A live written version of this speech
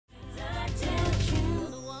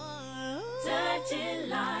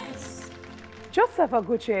Joseph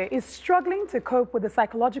Aguche is struggling to cope with the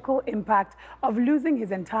psychological impact of losing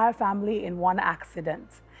his entire family in one accident.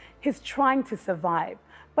 He's trying to survive,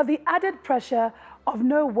 but the added pressure of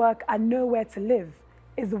no work and nowhere to live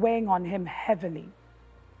is weighing on him heavily.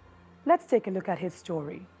 Let's take a look at his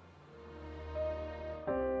story.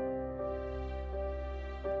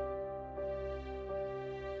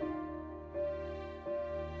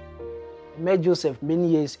 I met Joseph many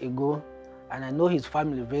years ago, and I know his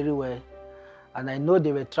family very well. And I know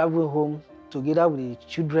they were traveling home together with the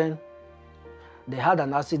children. They had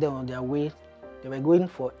an accident on their way. They were going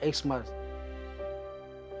for Xmas.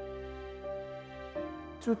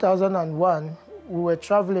 2001, we were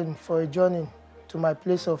traveling for a journey to my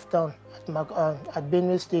place of town at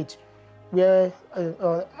Benue State, where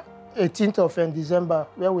 18th of December,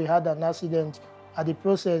 where we had an accident. At the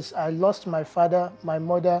process, I lost my father, my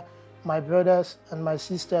mother, my brothers, and my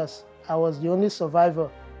sisters. I was the only survivor.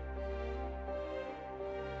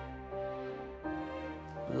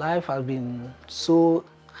 Life has been so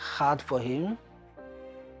hard for him.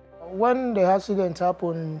 When the accident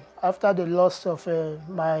happened, after the loss of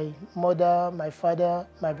my mother, my father,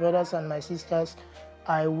 my brothers, and my sisters,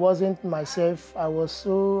 I wasn't myself.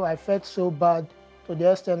 I felt so bad to the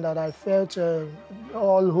extent that I felt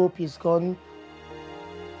all hope is gone.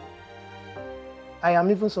 I am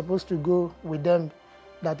even supposed to go with them,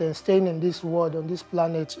 that staying in this world, on this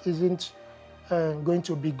planet, isn't going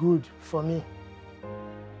to be good for me.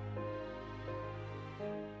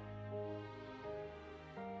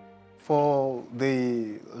 For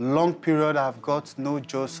the long period I've got to know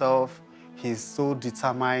Joseph, he's so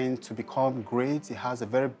determined to become great. He has a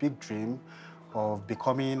very big dream of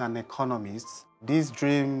becoming an economist. This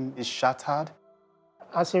dream is shattered.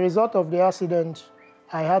 As a result of the accident,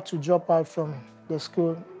 I had to drop out from the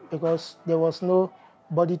school because there was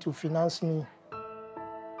nobody to finance me.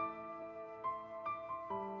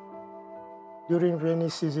 During rainy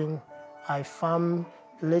season, I farm.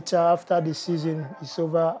 Later, after the season is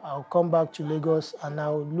over, I'll come back to Lagos and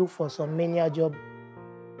I'll look for some menial job.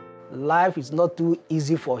 Life is not too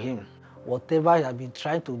easy for him. Whatever he has been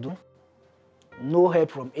trying to do, no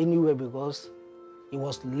help from anywhere because he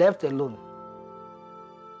was left alone.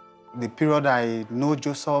 The period I know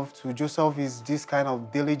Joseph is this kind of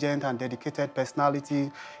diligent and dedicated personality.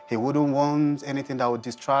 He wouldn't want anything that would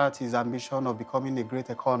distract his ambition of becoming a great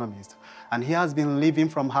economist. And he has been living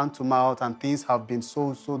from hand to mouth, and things have been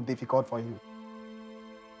so difficult for him.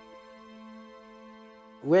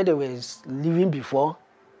 Where they were living before,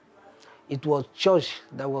 it was church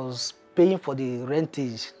that was paying for the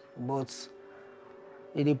rentage. But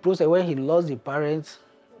in the process, when he lost the parents,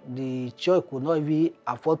 the church could not even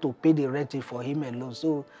afford to pay the rent for him alone,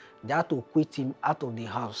 so they had to quit him out of the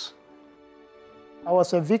house. I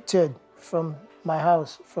was evicted from my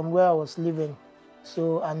house, from where I was living.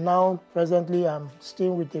 And now, presently, I'm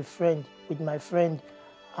staying with my friend,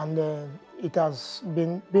 and it has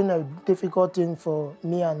been a difficult thing for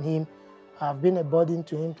me and him. I've been a burden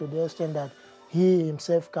to him to the extent that he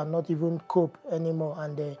himself cannot even cope anymore,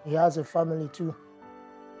 and he has a family too.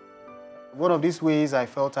 One of these ways I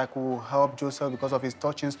felt I could help Joseph because of his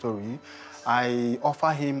touching story, I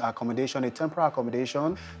offer him accommodation, a temporary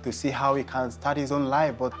accommodation, to see how he can start his own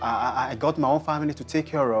life. But I got my own family to take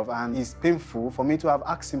care of, and it's painful for me to have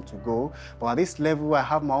asked him to go. But at this level, I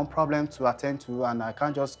have my own problem to attend to, and I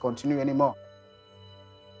can't just continue anymore.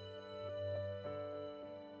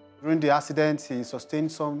 During the accident, he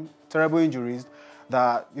sustained some terrible injuries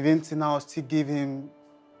that even till now still give him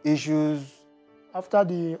issues. After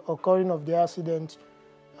the occurring of the accident,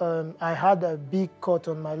 I had a big cut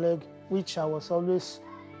on my leg, which I was always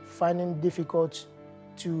finding difficult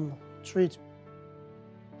to treat.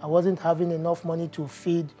 I wasn't having enough money to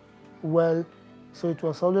feed well, so it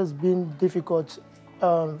was always been difficult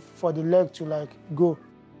for the leg to go.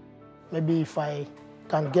 Maybe if I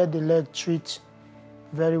can get the leg treated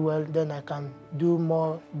very well, then I can do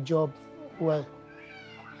more job well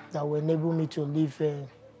that will enable me to live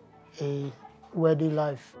a worthy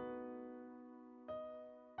life.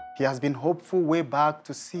 He has been hopeful way back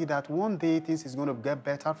to see that one day things is going to get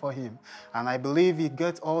better for him. And I believe he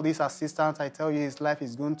gets all this assistance. I tell you, his life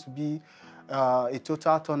is going to be a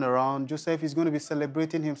total turnaround. Joseph is going to be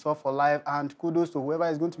celebrating himself for life, and kudos to whoever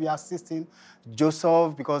is going to be assisting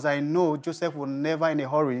Joseph, because I know Joseph will never in a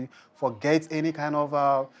hurry forget any kind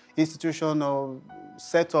of institution or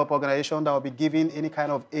set-up organization that will be giving any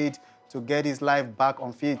kind of aid to get his life back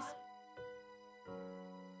on feet.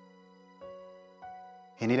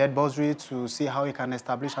 He needed bursary to see how he can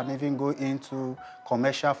establish and even go into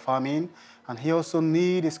commercial farming. And he also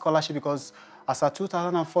needed a scholarship because as of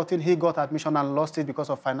 2014, he got admission and lost it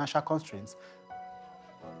because of financial constraints.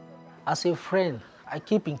 As a friend, I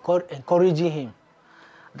keep encouraging him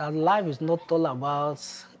that life is not all about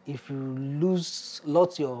if you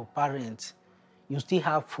lost your parents, you still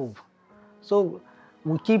have hope. So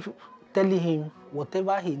we keep telling him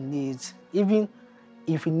whatever he needs, even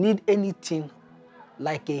if he need anything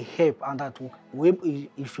like a help, and that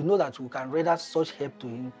if you know that we can render such help to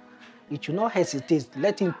him, it should not hesitate.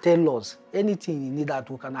 Let him tell us anything he need that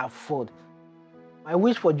we can afford. My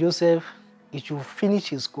wish for Joseph is to finish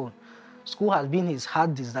his school. School has been his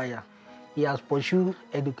heart desire. He has pursued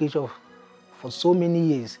education for so many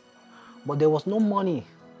years, but there was no money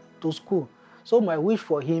to school. So my wish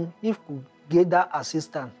for him, if he could get that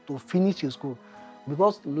assistance to finish his school,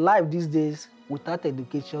 because life these days, without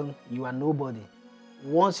education, you are nobody.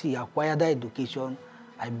 Once he acquired that education,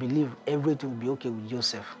 I believe everything will be okay with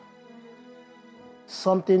Joseph.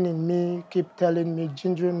 Something in me keep telling me,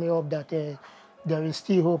 gingering me up that there is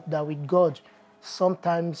still hope, that with God,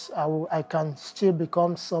 sometimes I can still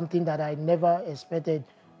become something that I never expected.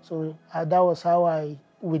 So that was how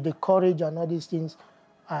with the courage and all these things,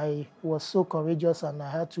 I was so courageous and I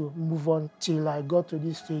had to move on till I got to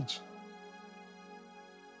this stage.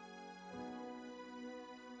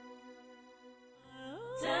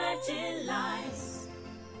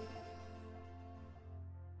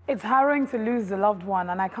 It's harrowing to lose a loved one,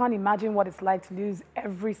 and I can't imagine what it's like to lose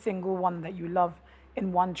every single one that you love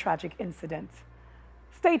in one tragic incident.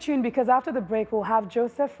 Stay tuned, because after the break, we'll have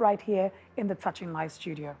Joseph right here in the Touching Lives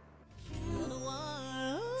studio.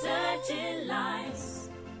 Touching Lives.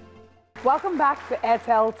 Welcome back to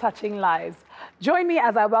Airtel Touching Lives. Join me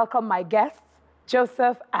as I welcome my guests,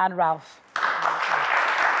 Joseph and Ralph.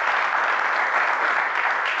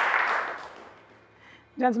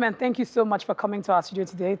 Gentlemen, thank you so much for coming to our studio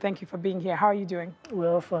today. Thank you for being here. How are you doing?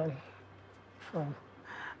 Well, fine.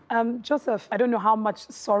 Joseph, I don't know how much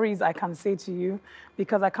sorries I can say to you,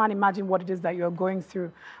 because I can't imagine what it is that you're going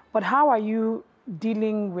through. But how are you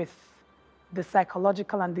dealing with the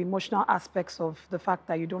psychological and the emotional aspects of the fact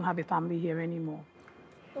that you don't have a family here anymore?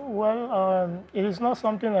 Well, it is not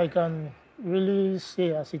something I can really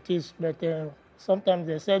say as it is, but sometimes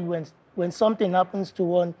they said when something happens to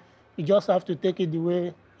one, you just have to take it the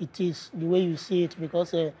way it is, the way you see it,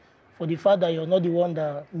 because for the fact that you're not the one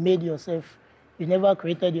that made yourself, you never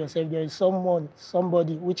created yourself. There is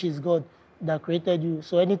somebody, which is God, that created you.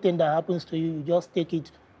 So anything that happens to you, you just take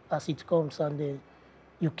it as it comes, and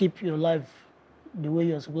you keep your life the way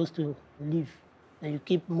you're supposed to live, and you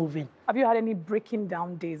keep moving. Have you had any breaking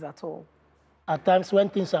down days at all? At times when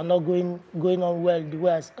things are not going on well the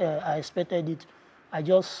way I expected it, I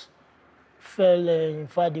just felt, in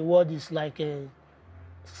fact, the world is like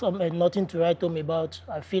nothing to write home about.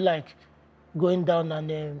 I feel like going down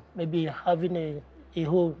and maybe having a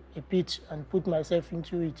hole, a pit, and put myself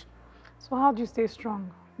into it. So how do you stay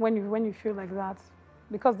strong when you feel like that?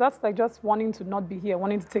 Because that's like just wanting to not be here,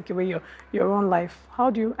 wanting to take away your own life. How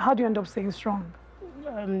do you end up staying strong?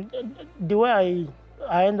 The way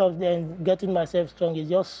I end up then getting myself strong is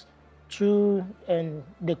just through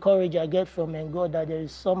the courage I get from God, that there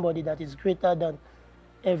is somebody that is greater than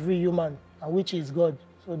every human, and which is God.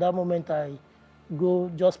 So that moment I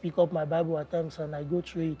go just pick up my Bible at times and I go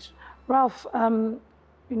through it. Ralph, when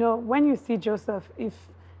you see Joseph, if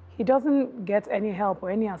he doesn't get any help or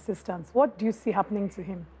any assistance, what do you see happening to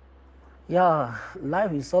him? Yeah,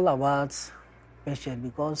 life is all about patience,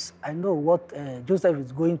 because I know what Joseph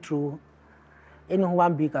is going through. Any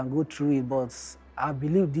human being can go through it, but I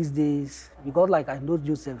believe these days, because like I know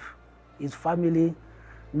Joseph, his family,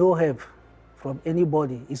 no help from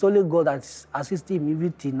anybody. It's only God that's assisting him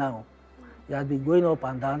even till now. He has been going up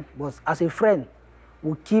and down, but as a friend,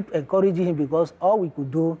 we keep encouraging him, because all we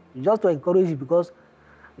could do is just to encourage him, because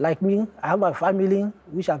like me, I have my family,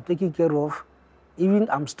 which I'm taking care of. Even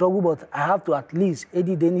I'm struggling, but I have to at least,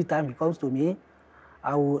 any time he comes to me,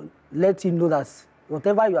 I will let him know that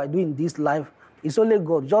whatever you are doing in this life, it's only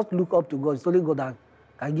God. Just look up to God. It's only God that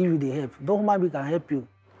can give you the help. No human being can help you.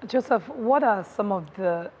 Joseph, what are some of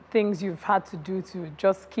the things you've had to do to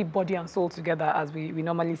just keep body and soul together, as we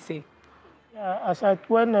normally say? Yeah,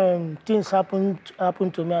 when things happened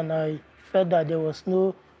to me and I felt that there was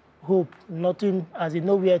no hope, nothing, as in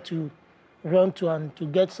nowhere to run to and to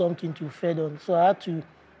get something to feed on. So I had to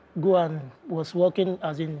go and was working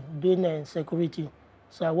as in doing security.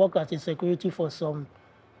 So I worked as a security for some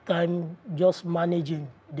time, just managing.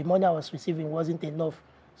 The money I was receiving wasn't enough.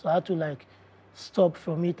 So I had to stop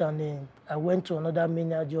from it, and I went to another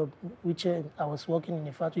menial job, which I was working in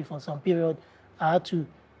a factory for some period. I had to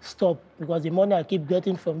stop because the money I keep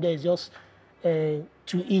getting from there is just to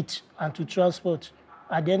eat and to transport.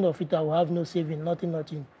 At the end of it, I will have no saving,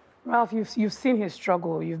 nothing. Ralph, you've seen his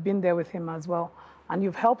struggle. You've been there with him as well. And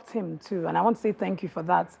you've helped him too. And I want to say thank you for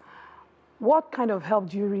that. What kind of help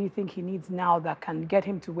do you really think he needs now that can get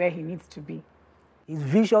him to where he needs to be? His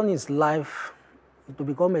vision is life to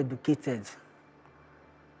become educated.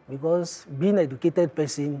 Because being an educated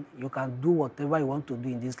person, you can do whatever you want to do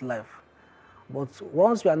in this life. But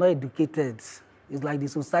once you are not educated, it's like the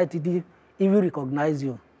society even recognize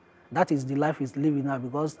you. That is the life he's living now,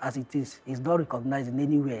 because as it is, he's not recognized in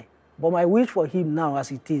anywhere. But my wish for him now,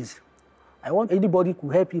 as it is, I want anybody who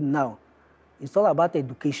help him now. It's all about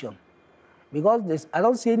education. Because I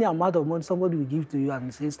don't see any amount of money somebody will give to you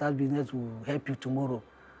and say start business will help you tomorrow.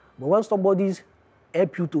 But when somebody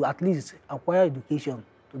help you to at least acquire education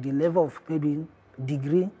to the level of maybe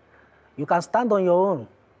degree, you can stand on your own.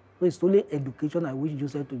 So it's only education I wish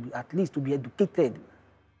Joseph to be, at least to be educated.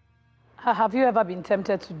 Have you ever been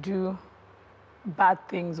tempted to do bad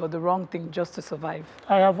things or the wrong thing just to survive?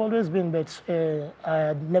 I have always been, but I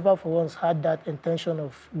had never for once had that intention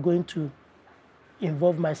of going to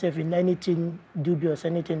involve myself in anything dubious,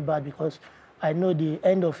 anything bad, because I know the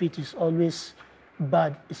end of it is always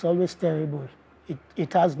bad. It's always terrible.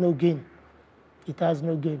 It has no gain. It has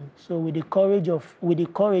no gain. So with the courage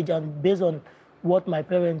and based on what my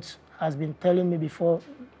parents has been telling me before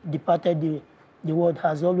departed the world,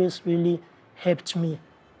 has always really helped me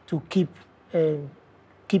to keep away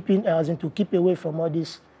from all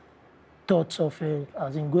these thoughts of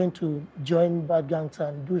as in going to join bad gangs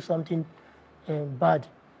and do something bad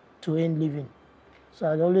to earn living.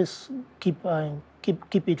 So I'd always keep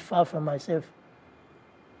it far from myself.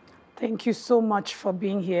 Thank you so much for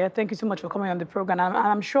being here. Thank you so much for coming on the program.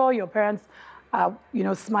 I'm sure your parents are,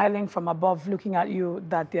 smiling from above, looking at you,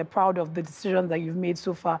 that they're proud of the decision that you've made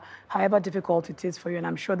so far, however difficult it is for you, and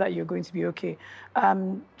I'm sure that you're going to be okay.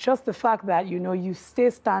 Just the fact that, you stay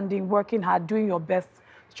standing, working hard, doing your best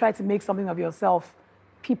to try to make something of yourself,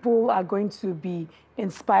 people are going to be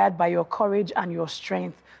inspired by your courage and your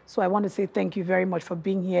strength. So I want to say thank you very much for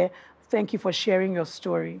being here. Thank you for sharing your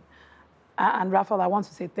story. And Raphael, I want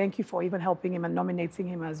to say thank you for even helping him and nominating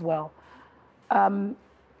him as well.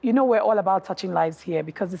 We're all about touching lives here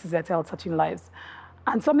because this is Airtel Touching Lives.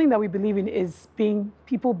 And something that we believe in is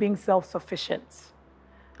people being self-sufficient.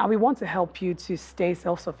 And we want to help you to stay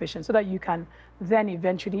self-sufficient so that you can then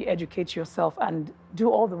eventually educate yourself and do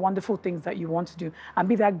all the wonderful things that you want to do and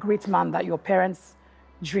be that great man that your parents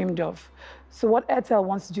dreamed of. So what Airtel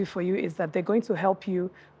wants to do for you is that they're going to help you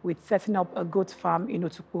with setting up a goat farm in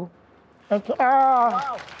Otukpo. Okay.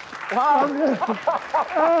 Wow.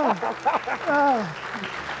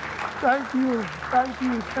 Thank you.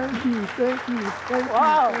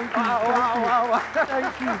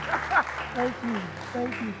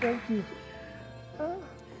 Thank you.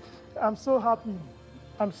 I'm so happy.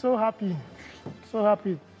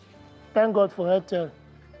 Thank God for Airtel.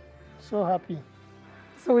 So happy.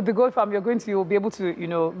 So with the goat farm, you'll be able to,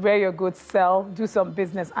 rear your goats, sell, do some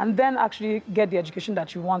business, and then actually get the education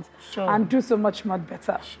that you want, sure, and do so much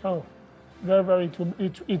better. Sure. Very, very.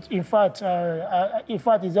 In fact,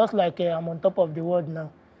 it's just like I'm on top of the world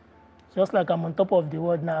now. Just like I'm on top of the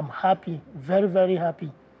world now. I'm happy, very, very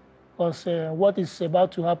happy. Because what is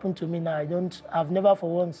about to happen to me now, I've never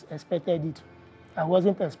for once expected it. I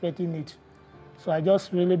wasn't expecting it. So I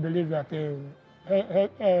just really believe that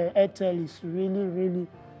Airtel is really, really,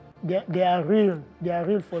 they are real. They are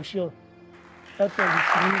real for sure. Airtel is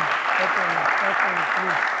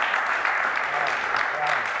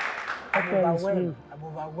real. I'm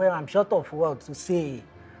overwhelmed. I'm short of words to say,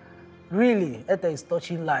 really, Airtel is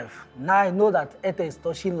touching life. Now I know that Airtel is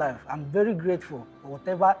touching life. I'm very grateful for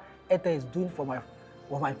whatever Airtel is doing for my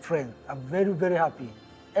friend. I'm very, very happy.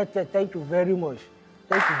 Airtel, thank you very much.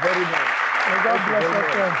 Thank you very much. May God bless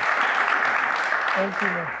Airtel. Thank you,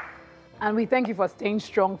 man. And we thank you for staying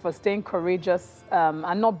strong, for staying courageous,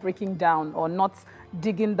 and not breaking down or not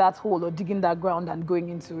digging that hole or digging that ground and going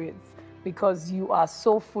into it, because you are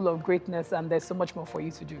so full of greatness and there's so much more for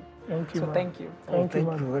you to do. Thank you, so man. Thank you. Thank you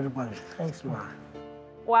very much. Thanks, man.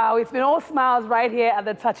 Wow, it's been all smiles right here at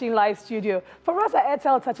the Touching Lives studio. For us at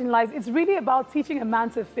Airtel Touching Lives, it's really about teaching a man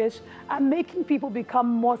to fish and making people become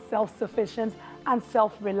more self-sufficient and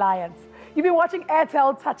self-reliant. You've been watching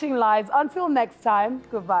Airtel Touching Lives. Until next time,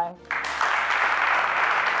 goodbye.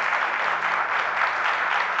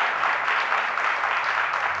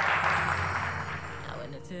 I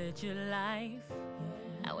wanna touch your life.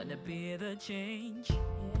 I wanna be the change.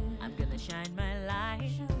 I'm gonna shine my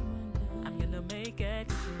light. I'm gonna make a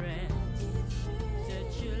difference.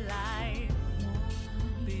 Touch your life.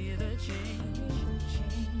 Be the change.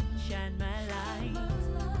 Shine my